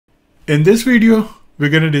In this video, we're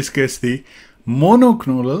going to discuss the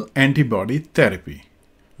monoclonal antibody therapy.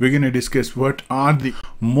 We're going to discuss what are the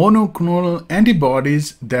monoclonal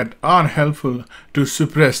antibodies that are helpful to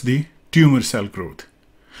suppress the tumor cell growth.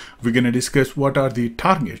 We're going to discuss what are the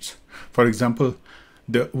targets. For example,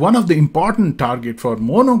 one of the important target for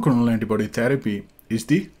monoclonal antibody therapy is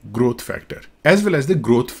the growth factor, as well as the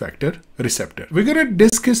growth factor receptor. We're going to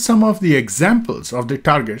discuss some of the examples of the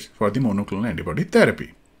targets for the monoclonal antibody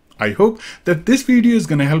therapy. I hope that this video is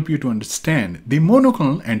going to help you to understand the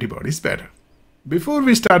monoclonal antibodies better. Before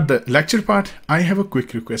we start the lecture part, I have a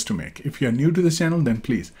quick request to make. If you are new to this channel, then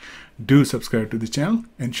please do subscribe to the channel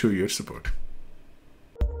and show your support.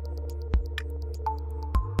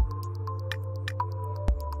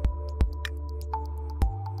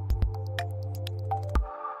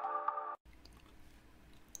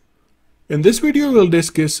 In this video, we'll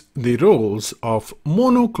discuss the roles of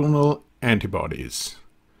monoclonal antibodies,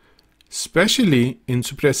 especially in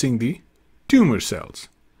suppressing the tumor cells.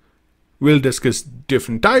 We'll discuss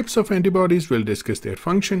different types of antibodies. We'll discuss their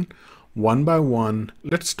function one by one.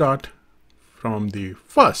 Let's start from the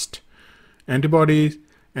first antibody.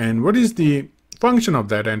 And what is the function of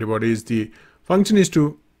that antibody? The function is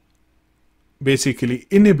to basically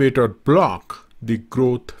inhibit or block the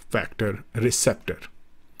growth factor receptor.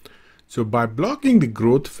 So by blocking the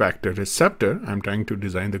growth factor receptor, I'm trying to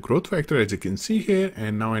design the growth factor, as you can see here,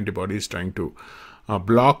 and now antibody is trying to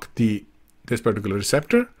block this particular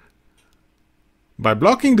receptor. By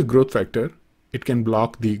blocking the growth factor, it can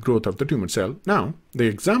block the growth of the tumor cell. Now, the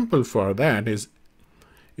example for that is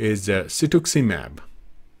Cetuximab.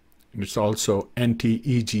 It's also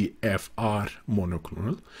anti-EGFR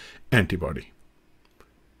monoclonal antibody.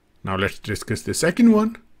 Now let's discuss the second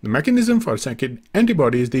one. The mechanism for second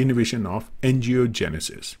antibody is the inhibition of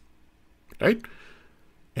angiogenesis, right?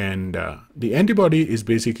 And the antibody is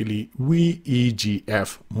basically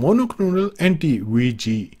VEGF monoclonal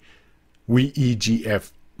anti-VEGF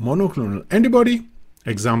monoclonal antibody.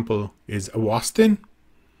 Example is Avastin.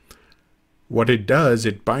 What it does,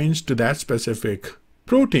 it binds to that specific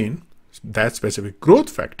protein, that specific growth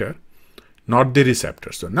factor, not the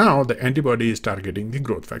receptor. So now the antibody is targeting the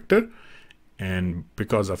growth factor, and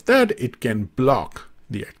because of that, it can block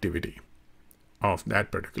the activity of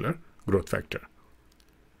that particular growth factor.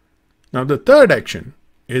 Now, the third action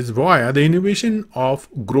is via the inhibition of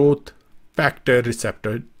growth factor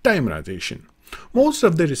receptor dimerization. Most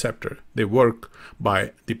of the receptor, they work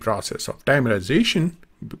by the process of dimerization,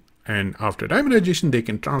 and after dimerization, they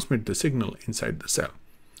can transmit the signal inside the cell.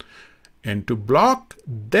 And to block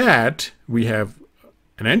that, we have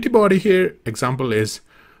an antibody here. Example is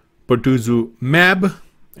Pertuzumab,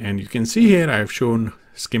 and you can see here I have shown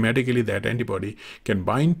schematically that antibody can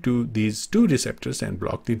bind to these two receptors and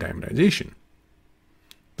block the dimerization.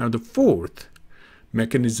 Now the fourth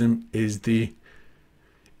mechanism is the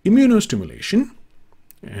immunostimulation.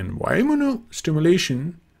 And why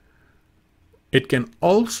immunostimulation? It can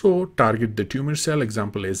also target the tumor cell.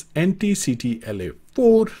 Example is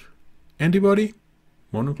anti-CTLA4 antibody,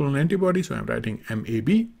 monoclonal antibody, so I'm writing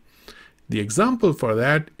mAb. The example for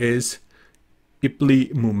that is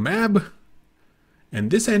Ipilimumab, and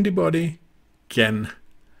this antibody can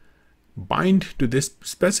bind to this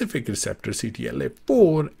specific receptor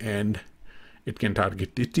CTLA4 and it can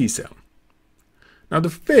target the T cell. Now the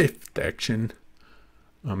fifth action,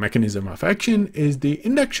 mechanism of action, is the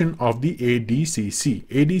induction of the ADCC.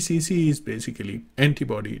 ADCC is basically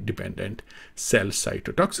antibody dependent cell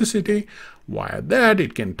cytotoxicity. Via that,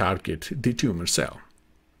 it can target the tumor cell.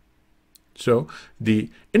 So the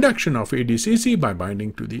induction of ADCC by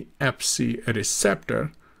binding to the Fc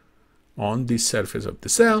receptor on the surface of the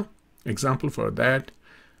cell. Example for that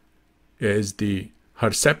is the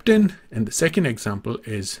Herceptin, and the second example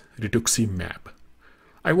is Rituximab.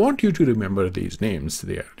 I want you to remember these names.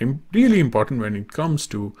 They are really important when it comes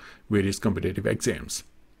to various competitive exams.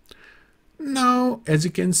 Now, as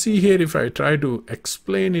you can see here, if I try to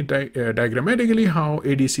explain it diagrammatically how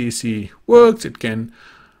ADCC works, it can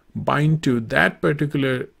bind to that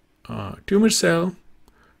particular tumor cell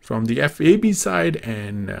from the FAB side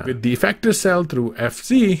and with the effector cell through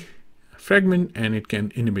Fc fragment, and it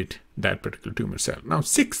can inhibit that particular tumor cell. Now,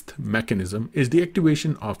 sixth mechanism is the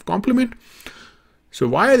activation of complement. So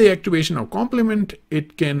via the activation of complement,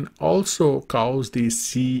 it can also cause the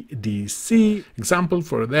CDC. Example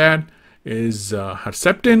for that is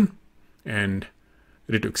Herceptin and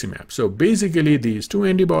Rituximab. So basically these two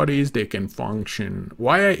antibodies, they can function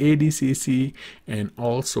via ADCC and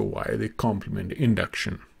also via the complement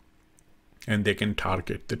induction, and they can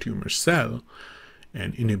target the tumor cell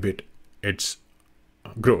and inhibit its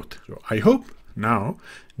growth. So I hope Now,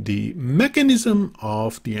 the mechanism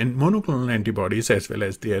of the monoclonal antibodies as well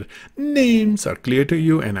as their names are clear to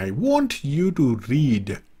you, and I want you to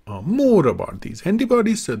read more about these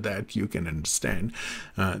antibodies so that you can understand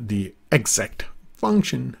the exact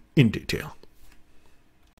function in detail.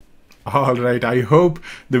 Alright, I hope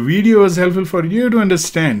the video was helpful for you to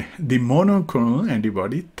understand the monoclonal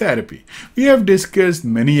antibody therapy. We have discussed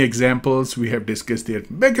many examples. We have discussed their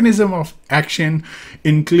mechanism of action,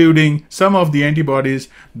 including some of the antibodies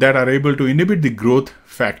that are able to inhibit the growth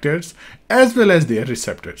factors as well as their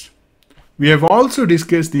receptors. We have also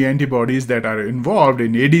discussed the antibodies that are involved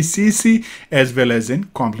in ADCC as well as in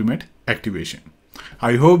complement activation.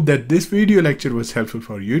 I hope that this video lecture was helpful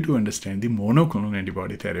for you to understand the monoclonal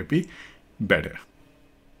antibody therapy better.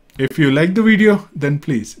 If you like the video, then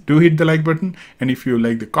please do hit the like button. And if you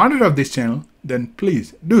like the content of this channel, then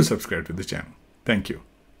please do subscribe to the channel. Thank you.